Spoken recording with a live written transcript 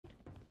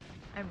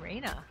I'm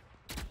Reina.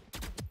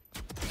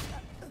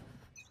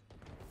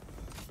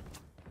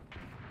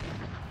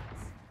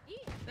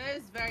 That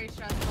is very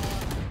stressful.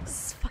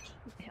 It's fucking...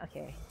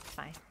 Okay, it's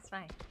fine. It's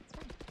fine. It's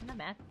fine. I'm not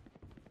mad.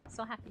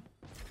 So happy.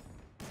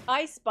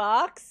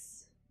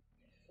 Icebox.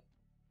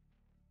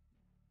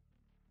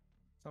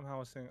 Somehow I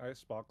was singing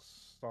Icebox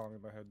song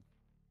in my head.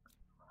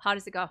 How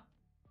does it go?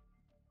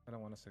 I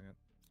don't want to sing it.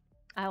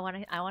 I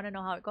wanna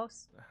know how it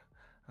goes.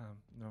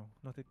 No,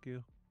 thank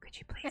you. Could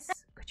you please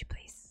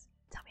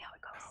tell me how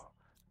it goes?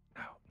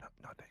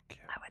 No, thank you.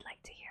 I would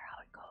like to hear how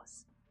it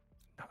goes.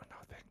 No,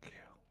 thank you.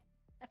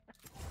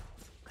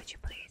 Could you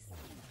please?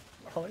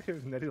 All I hear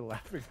is Nettie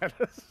laughing at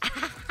us. I'm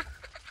gonna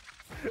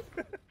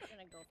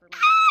go for me. I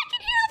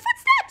can hear the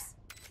footsteps!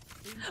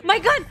 My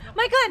gun!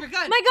 My gun! Your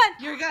gun! My gun!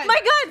 Your gun!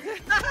 My gun!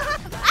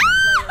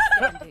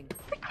 Standing.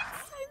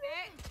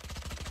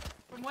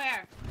 From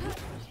where?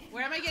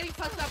 Where am I getting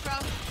fucked up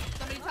from?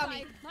 Somebody tell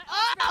me. My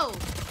Oh!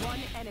 One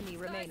enemy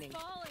remaining.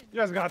 You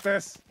guys got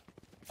this.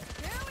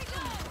 Here we go.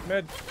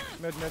 Mid.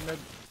 And the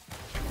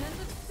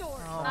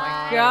sword. Oh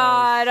my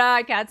god,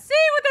 I can't see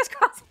with this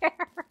crosshair.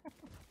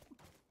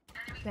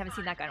 We haven't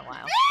seen that guy in a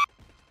while.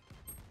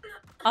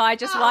 Oh, I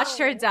just watched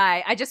her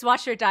die. I just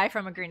watched her die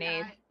from a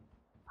grenade.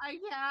 I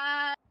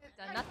can't.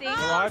 Done nothing.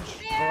 Barrage.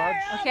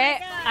 Okay,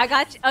 I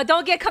got you.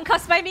 Don't get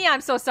concussed by me.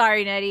 I'm so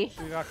sorry, Nettie.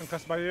 You got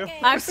concussed by you?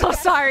 I'm so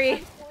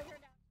sorry.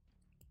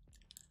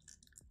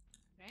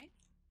 Okay.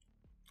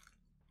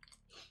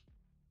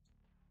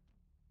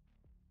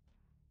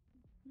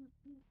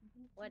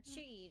 What's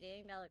she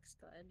eating? That looks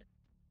good.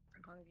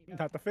 I'm hungry now.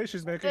 Not the face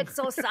she's making. It's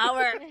so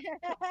sour.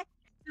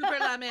 Super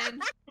lemon.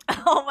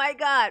 Oh my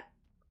god.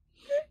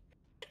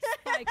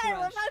 I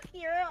love how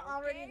Kira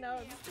already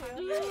knows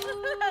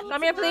too.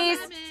 Come here, please.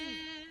 Lemon.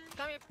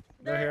 Come here.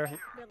 They're here.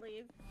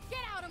 Believe. Get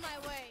out of my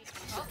way.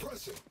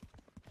 Suppressing.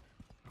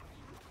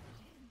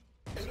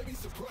 Enemy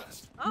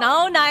suppressed.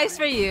 No knives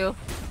for you.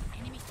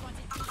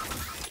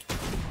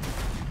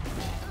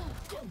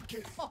 Come get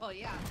it. Oh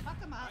yeah, fuck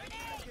him up.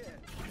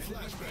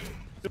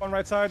 Flashbang. On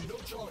right side. No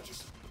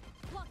charges.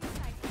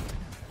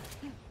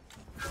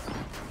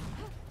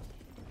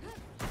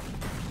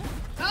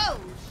 Oh!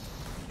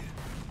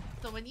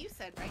 So when you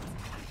said right.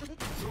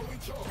 Throwing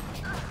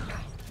charge.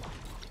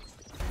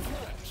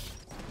 Flash.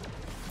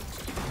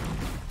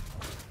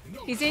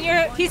 No He's in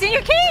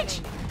your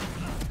cage.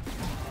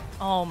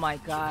 Oh my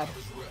god.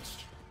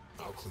 rest.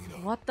 I'll clean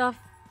up. What the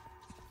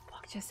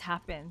fuck just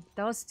happened?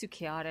 That was too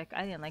chaotic.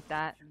 I didn't like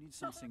that. You need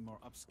something more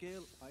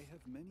upscale? I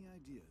have many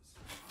ideas.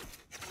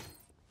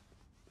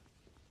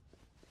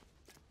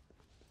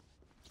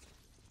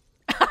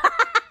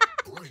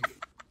 Bring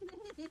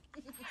it.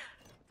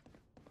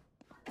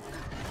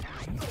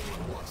 No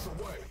one walks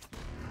away.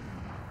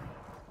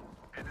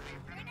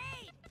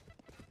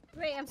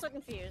 Wait, I'm so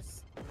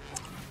confused.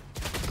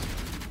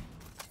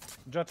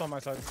 Jet's on my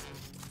side.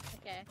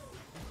 Okay.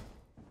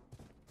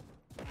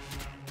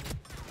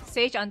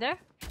 Sage under.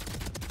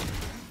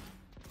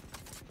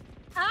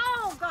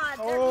 Oh god,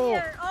 they're Oh,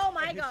 here. Oh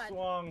my He god.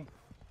 swung.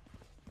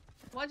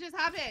 What just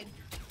happened?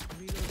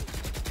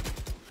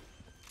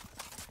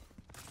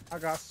 I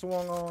got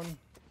swung on.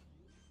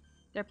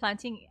 They're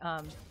planting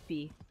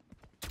B.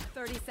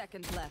 30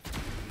 seconds left.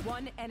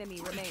 One enemy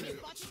remaining.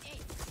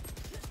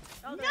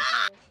 Oh, No!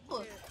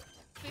 no!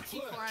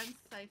 54 on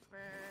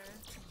Cypher.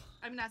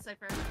 I'm not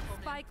Cypher.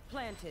 Spike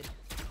planted.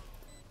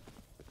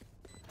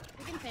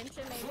 We can pinch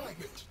him maybe.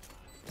 Fragment.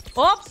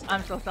 Oops!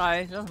 I'm so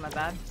sorry. That was my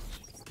bad.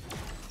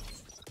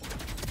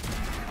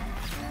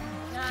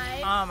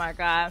 Nice. Oh my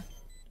god.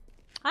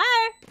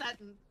 Hi! That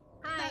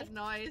Hi. that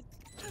noise.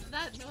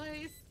 That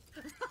noise.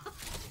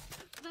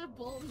 The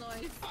bull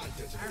noise.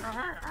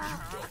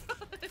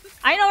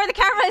 I know where the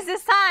camera is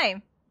this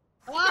time!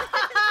 Wow!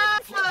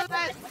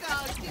 Let's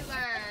go,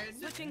 Killer.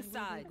 Switching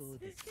sides.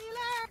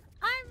 Killer.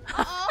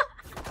 Uh-oh.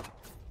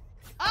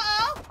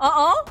 Uh-oh.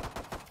 Uh-oh?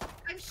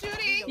 I'm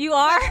shooting. You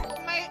are?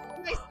 My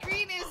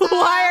screen is Who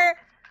are?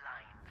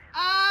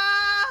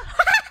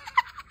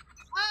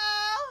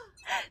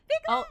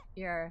 Oh,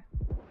 you're...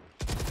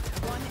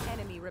 One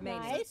enemy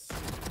remaining. Nice.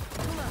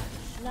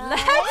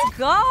 Let's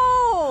go!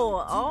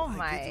 Oh I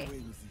my... get away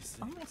with these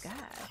Oh my things.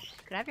 gosh.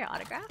 Could I have your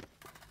autograph?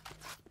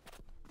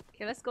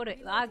 Okay, let's go to...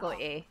 I'll go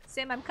A.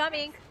 Sim, I'm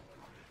coming.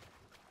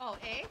 Oh,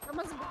 A?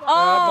 Almost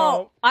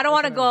Oh! no. I don't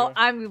want to That's go.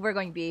 an We're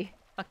going B.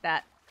 Fuck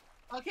that.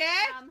 Okay.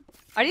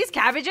 Are these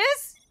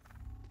cabbages?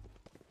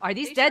 Are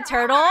these They dead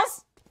sure are.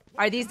 turtles?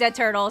 Are these dead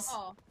turtles?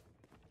 Oh.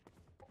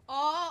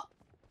 Oh.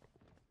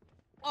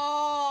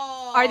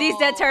 Oh. Are these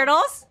dead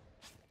turtles?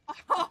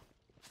 Oh.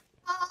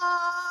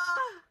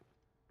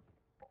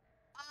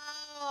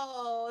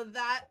 Oh,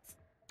 that's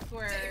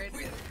word.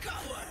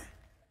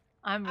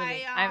 I'm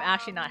really... I, I'm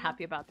actually not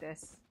happy about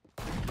this.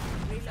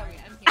 Sorry,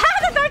 I'm here.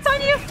 Ah! The dart's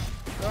on you!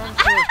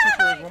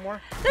 One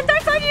more. The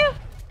dart's on you!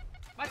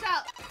 Watch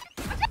out!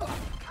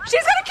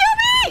 She's gonna kill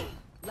me!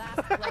 Last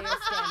player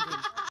standing.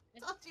 I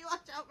told you,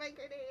 watch out, my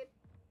grenade.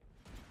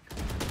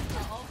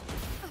 Uh-oh.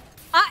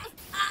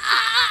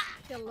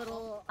 feel a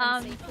little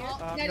Um, unsafe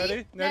here.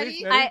 Nettie,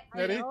 Nettie, Could I?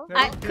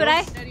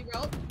 Nettie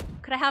rope.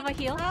 Could I have a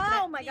heal?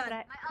 Oh my god. Could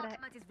I? My Could I?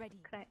 ultimate is ready.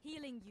 Could I?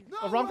 Healing you.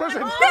 Oh, wrong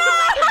person.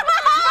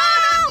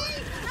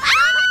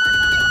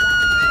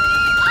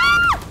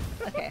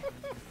 Okay.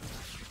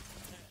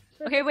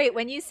 Okay, wait.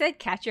 When you said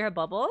catch your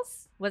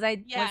bubbles, was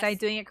I Yes.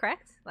 doing it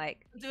correct?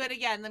 Like Do it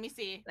again. Let me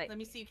see. Like- Let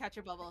me see you catch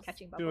your bubbles.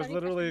 catching He bubbles? was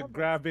literally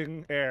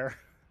grabbing air.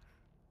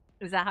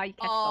 Is that how you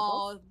catch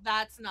bubbles? Oh,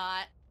 that's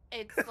not.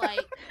 It's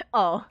like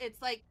Oh.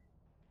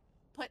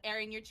 put air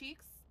in your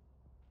cheeks.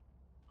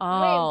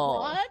 Oh.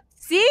 Wait, what?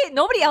 See,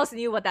 nobody else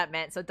knew what that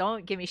meant, so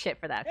don't give me shit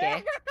for that,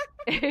 okay?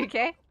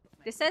 Okay.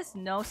 This says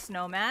no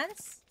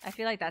snowmans. I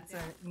feel like that's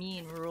a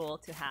mean rule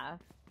to have.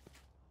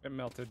 It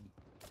melted.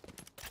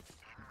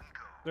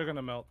 They're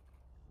gonna melt.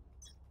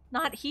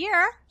 Not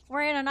here.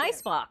 We're in an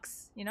ice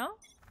box, you know?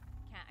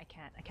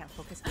 I can't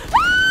focus.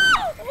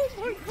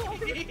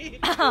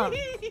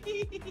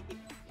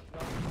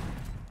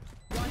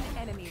 One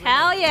enemy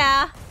Hell remaining.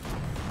 yeah!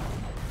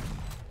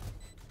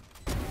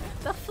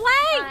 The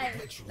flank!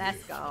 Right.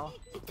 Let's go.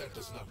 But that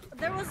does not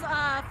compare. There was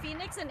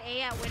Phoenix and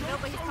A at window,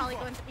 but he's probably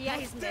going to. Yeah,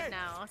 he's mid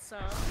now, so.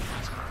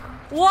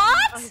 Oh,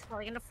 What? he's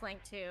probably gonna flank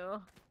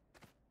too.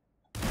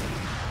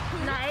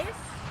 Nice.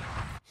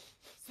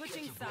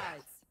 Switching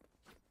sides.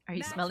 Are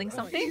you smelling Are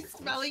something? you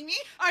smelling me?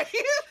 Are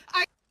you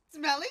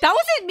smelling? That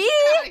wasn't me!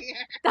 Get outta here.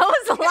 That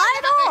was Get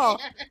Lionel!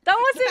 outta here. That Get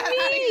wasn't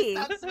outta here. me!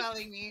 Stop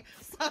smelling me.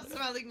 Stop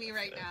smelling me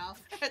right now.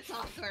 It's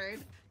awkward.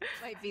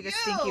 Might be the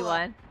stinky Ew.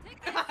 one.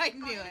 I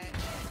knew it.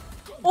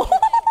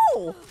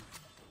 Oh!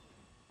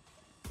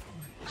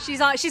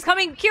 She's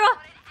coming, Kiwa!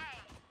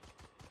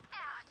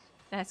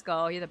 Let's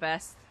go, you're the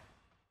best.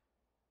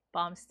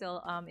 Bomb's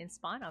still in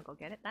spawn, I'll go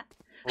get it. That.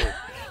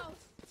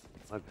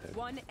 My bad.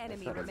 One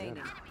enemy thought I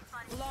remaining.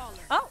 Flawless.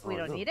 Oh, we Oh,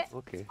 don't no. need it.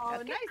 Okay. Oh,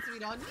 Okay. nice. We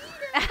don't need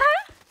it.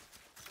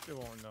 They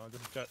won't know.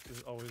 This jet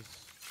is always.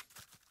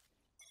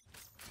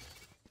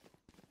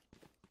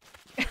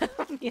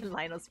 Me and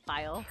Lionel's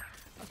file.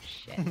 Oh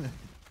shit. I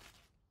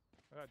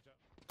got jet.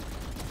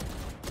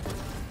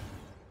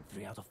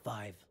 3 out of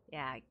 5.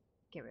 Yeah,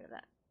 get rid of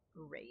that.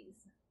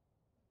 Raise.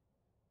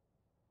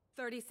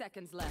 30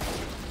 seconds left.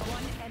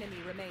 One enemy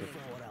remaining.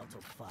 4 out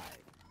of 5.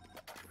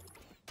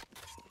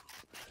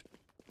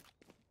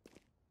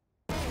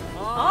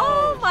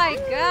 Oh my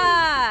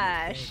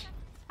gosh!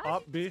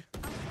 Up B.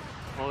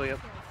 Oh, yep.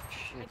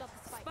 Shit.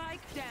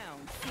 Spike down.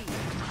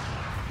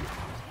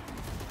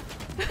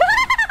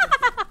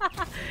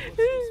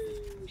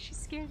 She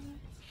scared me.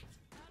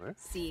 Where?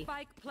 C.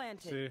 Spike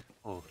planted. See.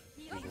 Oh.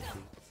 you can see.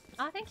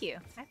 Oh, thank you.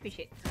 I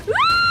appreciate it.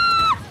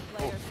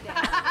 Player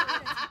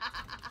standing.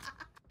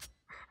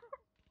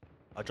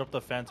 I dropped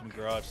the Phantom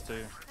Garage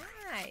too.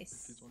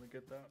 Nice. Just want to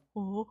get that.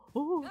 Oh,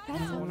 oh,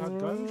 Someone Phantom. had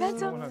guns. Phantom.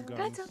 Someone had guns.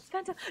 Phantom.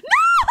 Phantom.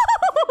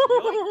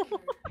 No!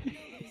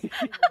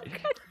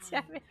 God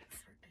damn it.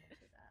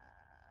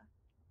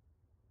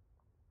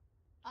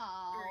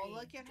 Oh,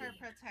 look at her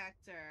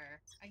protector.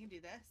 I can do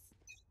this.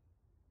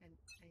 And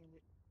I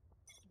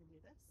can do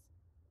this.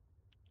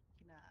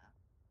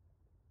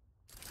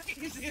 I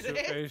can do Shoot,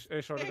 this.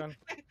 A short again.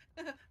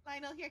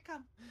 Lionel, here,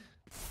 come.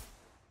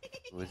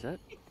 What is that?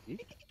 E?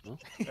 No?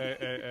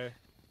 A.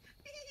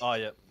 Oh,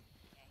 yep.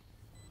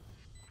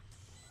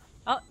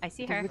 Oh, I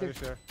see her. A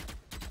share.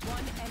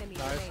 One enemy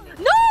Nice.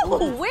 remaining.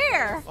 No!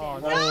 Where? Oh,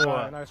 nice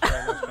try. Nice try. Nice try.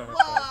 Nice try.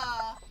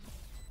 Whoa.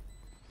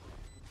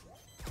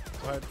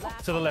 Go ahead.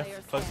 Last To the left,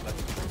 player close standing.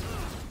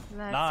 left.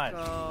 Let's Nice.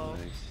 go.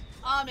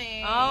 Nice.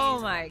 Amazing. Oh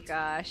my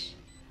gosh.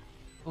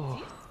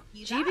 Oh.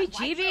 You GB that? Why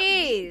can't we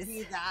GBs.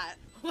 do that?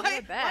 You're Why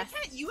the best.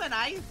 can't you and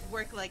I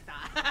work like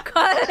that?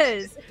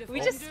 Cause we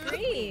just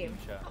scream.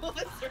 Chat. What's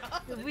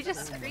wrong with We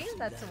just that? scream,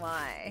 that's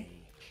why.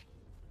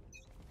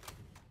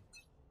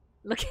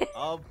 Look at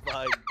Oh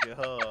my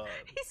god.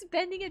 he's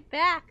bending it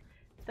back.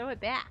 Throw it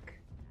back.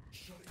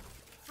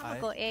 I'll I-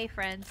 go A,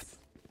 friends.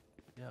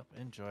 Yep,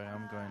 enjoy.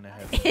 I'm going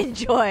ahead.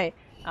 Enjoy.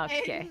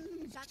 Okay.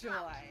 Enjoy.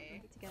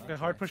 Okay,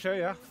 hard push A,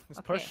 yeah. Let's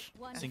Okay. push.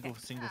 Single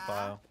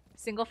file.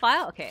 Single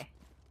file? Okay.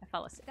 I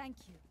follow it. Thank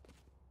you.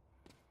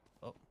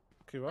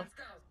 Kiwa.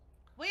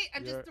 Wait,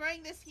 I'm You're- just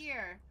throwing this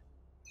here.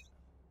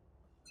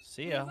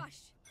 See ya.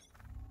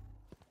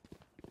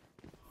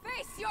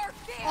 Face your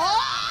fear.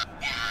 Oh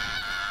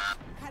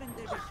Cutting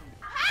their vision.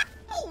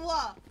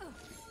 no!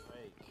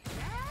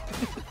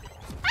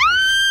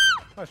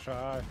 Nice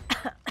try.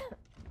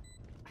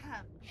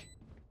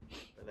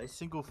 They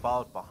single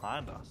filed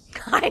behind us.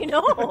 I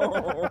know.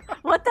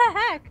 What the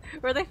heck?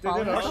 Were they did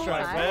following our us? Oh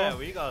strike, by? man,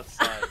 we got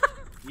like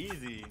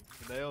easy.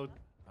 They all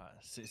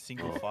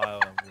single file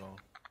and we'll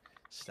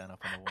stand up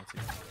on the wall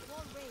together.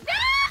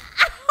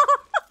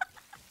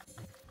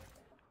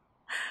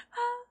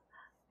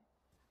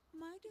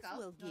 Might Go. as well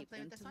You wanna give play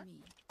them with this to one?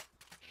 me.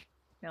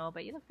 No,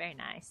 but you look very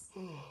nice.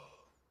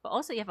 But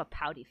also you have a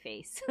pouty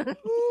face.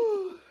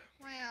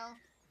 Well,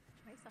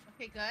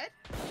 okay,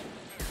 good.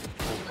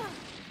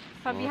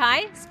 From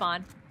behind?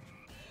 Spawn.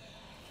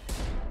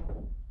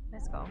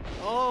 Let's go.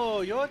 Oh,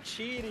 you're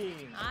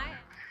cheating. I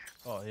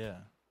Oh yeah.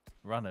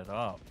 Run it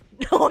up.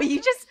 No,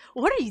 you just.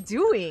 What are you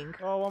doing?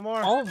 Oh, one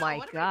more. Oh my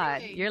what am I god,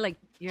 doing?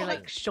 you're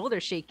like shoulder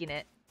shaking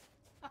it.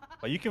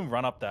 But you can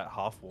run up that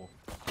half wall.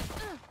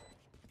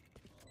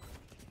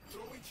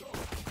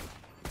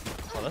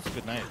 Oh, that's a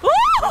good name.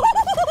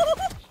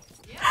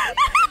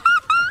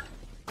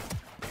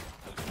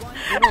 One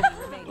enemy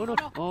remaining. Oh no!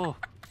 Oh,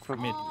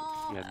 from mid.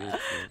 Oh. Yeah, mid.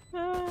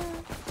 Yeah.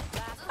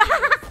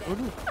 Oh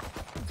no!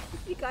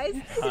 You guys,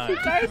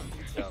 Hi.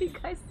 you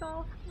guys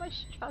saw my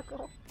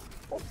struggle.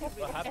 What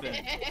happened?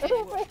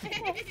 Oh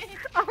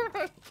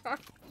my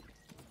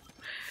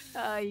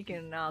god. You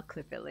can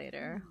clip it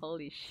later.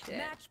 Holy shit.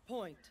 Match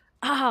point.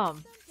 That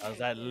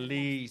was at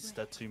least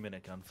a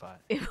 2-minute gunfight.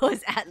 It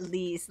was at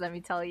least, let me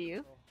tell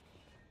you.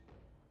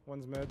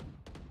 One's mid.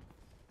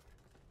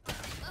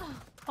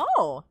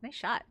 Oh, nice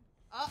shot.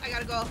 Oh, I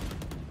gotta go.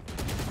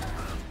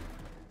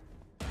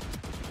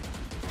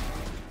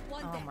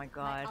 Oh my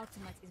god.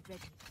 ultimate is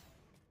ready.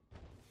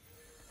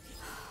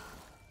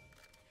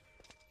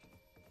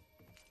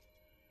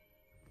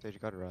 Sage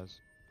got a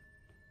res.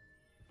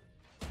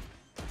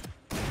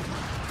 Don't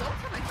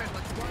tell my friend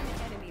what's One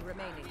enemy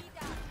remaining.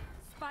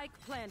 Spike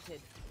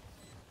planted.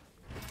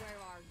 Where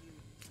are you?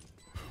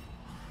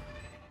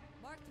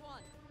 Marked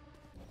one.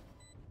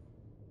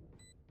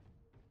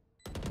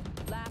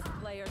 Last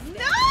player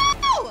standing.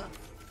 No!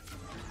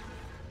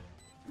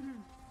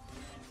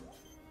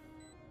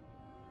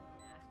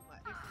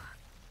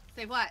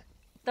 Say what?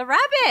 The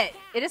rabbit!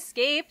 It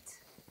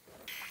escaped.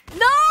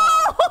 No!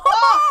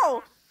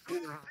 Oh.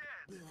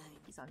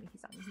 He's on me,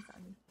 he's on me, he's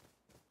on me.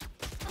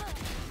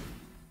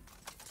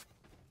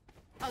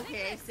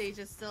 Okay, Sage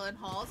is still in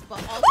halls, but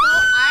also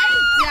I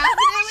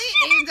definitely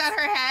aimed at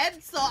her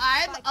head, so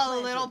I'm a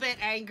little bit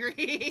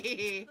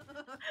angry.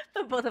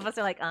 Both of us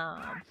are like,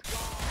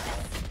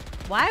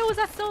 Why was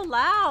that so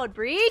loud,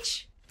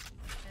 Breach?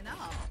 I know.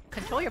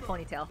 Control your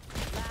ponytail.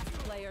 Last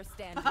player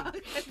standing.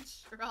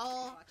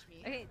 Control. Watch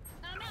me. Okay.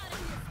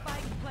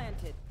 Spike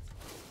planted.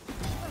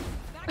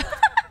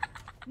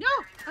 No!